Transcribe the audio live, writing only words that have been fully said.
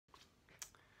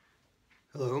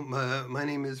Hello, my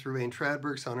name is Rabbi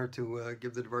Tradburks. Honored to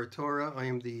give the dvar Torah. I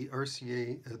am the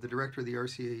RCA, the director of the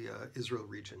RCA Israel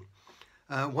region.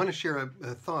 I want to share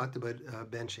a thought about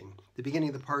benching. The beginning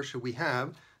of the Parsha, we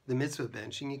have the mitzvah of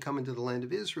benching. You come into the land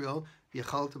of Israel,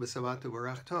 Yachalta b'savata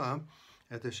v'rachta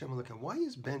at Hashem Elokecha. Why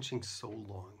is benching so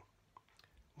long?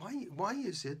 Why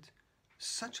is it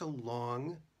such a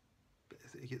long?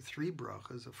 You get three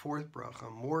brachas, a fourth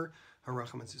bracha, more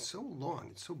harachim. It's so long.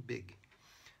 It's so big.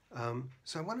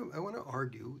 So I want to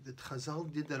argue that Chazal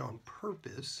did that on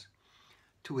purpose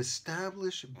to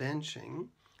establish benching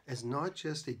as not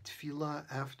just a tefillah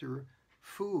after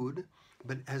food,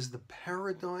 but as the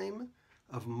paradigm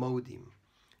of modim.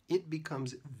 It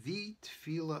becomes the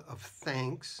tefillah of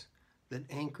thanks that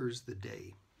anchors the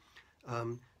day.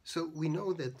 So we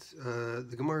know that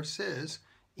the Gemara says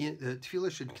the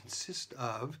tefillah should consist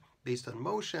of, based on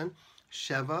Moshe,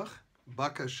 shevach,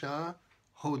 bakasha,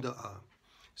 hoda'ah.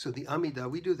 So the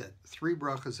Amidah, we do that. 3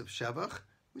 brachas of Shevach,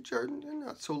 which are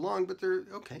not so long, but they're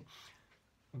okay.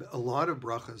 A lot of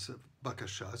brachas of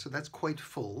Bakasha, so that's quite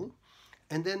full.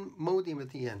 And then Modim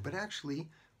at the end. But actually,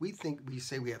 we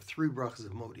say we have 3 brachas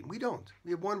of Modim. We don't.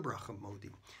 We have 1 bracha of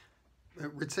Modim.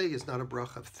 Ritzei is not a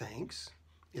bracha of thanks.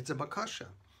 It's a Bakasha.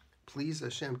 Please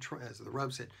Hashem, as the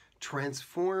Rav said,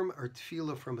 transform our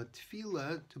tefillah from a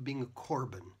tefillah to being a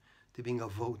korban, to being a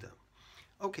voda.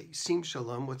 Okay, Sim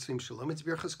Shalom, what's Sim Shalom? It's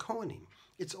Birchas Kohanim.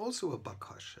 It's also a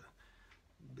bakasha.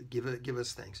 Give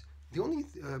us thanks. The only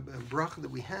bracha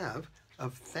that we have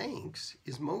of thanks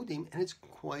is Modim, and it's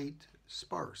quite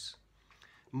sparse.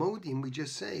 Modim, we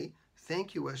just say,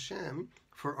 thank you Hashem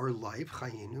for our life,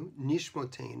 Chayenu,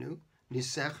 Nishmotenu,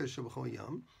 Nisecha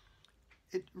Shabchoyam.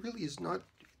 It really is not,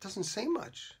 it doesn't say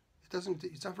much.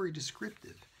 It's not very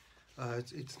descriptive.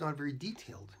 It's not very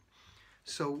detailed.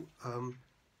 So,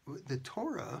 the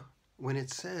Torah, when it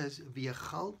says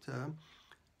v'yachalta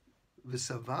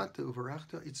v'savata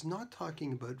uvarachta, it's not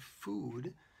talking about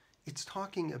food. It's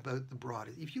talking about the broad.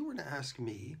 If you were to ask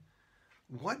me,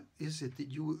 what is it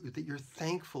that you're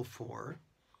thankful for,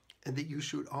 and that you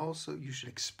should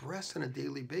express on a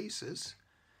daily basis,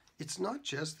 it's not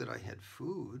just that I had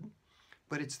food,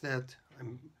 but it's that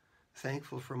I'm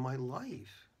thankful for my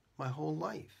life, my whole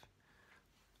life.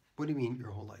 What do you mean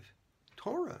your whole life?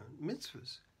 Torah,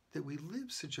 mitzvahs. That we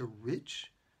live such a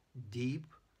rich, deep,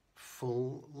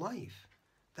 full life.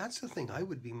 That's the thing I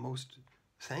would be most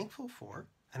thankful for,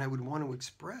 and I would want to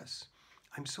express.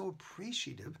 I'm so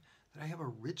appreciative that I have a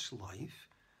rich life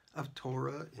of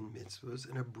Torah and mitzvahs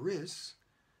and a bris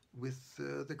with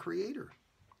the Creator.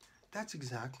 That's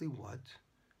exactly what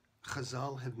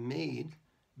Chazal have made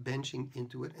benching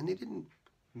into it, and they didn't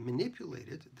manipulate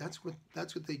it. That's what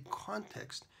the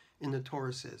context in the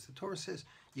Torah says. The Torah says,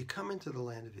 you come into the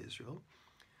land of Israel,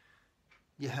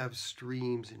 you have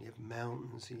streams and you have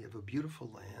mountains and you have a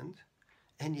beautiful land,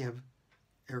 and you have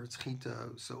Eretz Chita,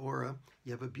 Saora,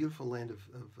 you have a beautiful land of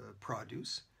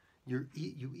produce. You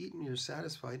eat and you're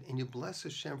satisfied, and you bless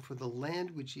Hashem for the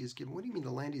land which He has given. What do you mean the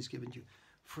land He's given you?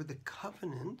 For the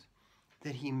covenant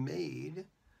that He made,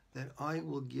 that I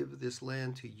will give this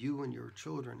land to you and your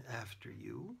children after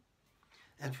you,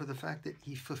 and for the fact that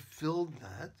He fulfilled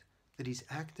that He's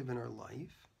active in our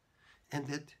life, and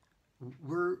that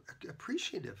we're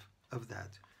appreciative of that.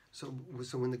 So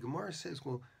when the Gemara says,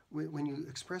 well, when you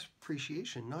express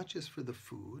appreciation, not just for the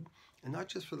food, and not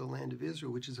just for the land of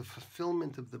Israel, which is a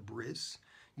fulfillment of the bris,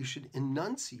 you should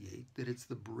enunciate that it's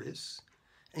the bris,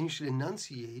 and you should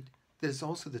enunciate that it's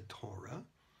also the Torah.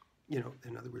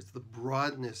 In other words, the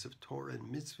broadness of Torah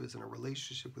and mitzvahs and a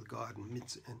relationship with God and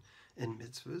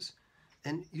mitzvahs,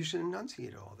 and you should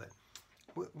enunciate all that.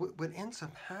 What ends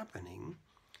up happening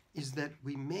is that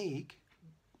we make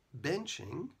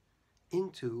benching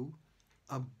into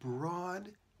a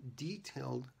broad,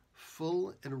 detailed,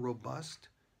 full, and robust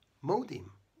modim,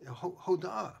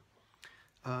 hoda'ah.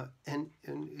 And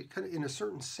it kind of, in a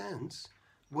certain sense,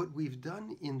 what we've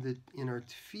done in our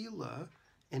tefillah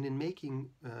and in making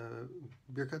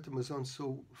Birkat HaMazon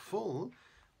so full,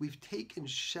 we've taken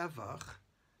shevach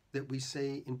that we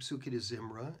say in Psukei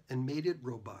Zimra and made it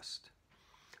robust.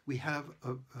 We have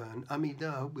an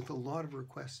Amidah with a lot of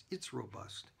requests. It's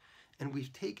robust. And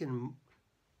we've taken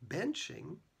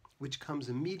benching, which comes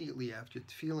immediately after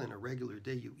tefillah. In a regular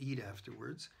day, you eat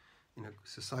afterwards. In a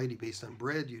society based on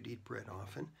bread, you'd eat bread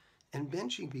often. And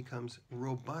benching becomes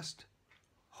robust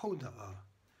hoda'ah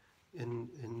in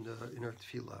our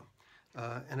tefillah.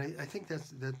 And I think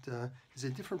that is a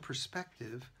different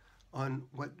perspective on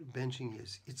what benching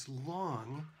is. It's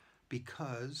long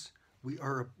because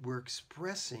we're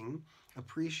expressing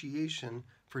appreciation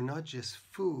for not just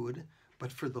food,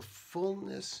 but for the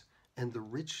fullness and the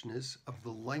richness of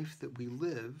the life that we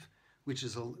live, which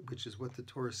is what the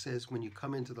Torah says when you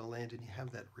come into the land and you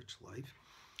have that rich life.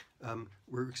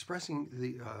 We're expressing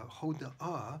the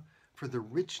hoda'ah for the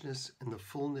richness and the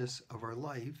fullness of our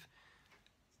life,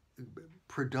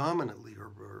 predominantly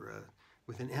or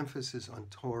with an emphasis on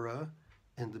Torah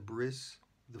and the bris,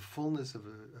 the fullness of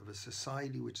a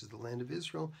society which is the land of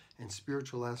Israel, and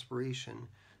spiritual aspiration,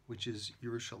 which is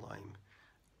Yerushalayim.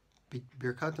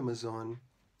 Birkat HaMazon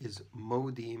is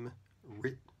modim,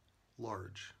 writ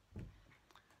large.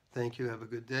 Thank you. Have a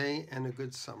good day and a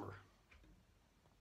good summer.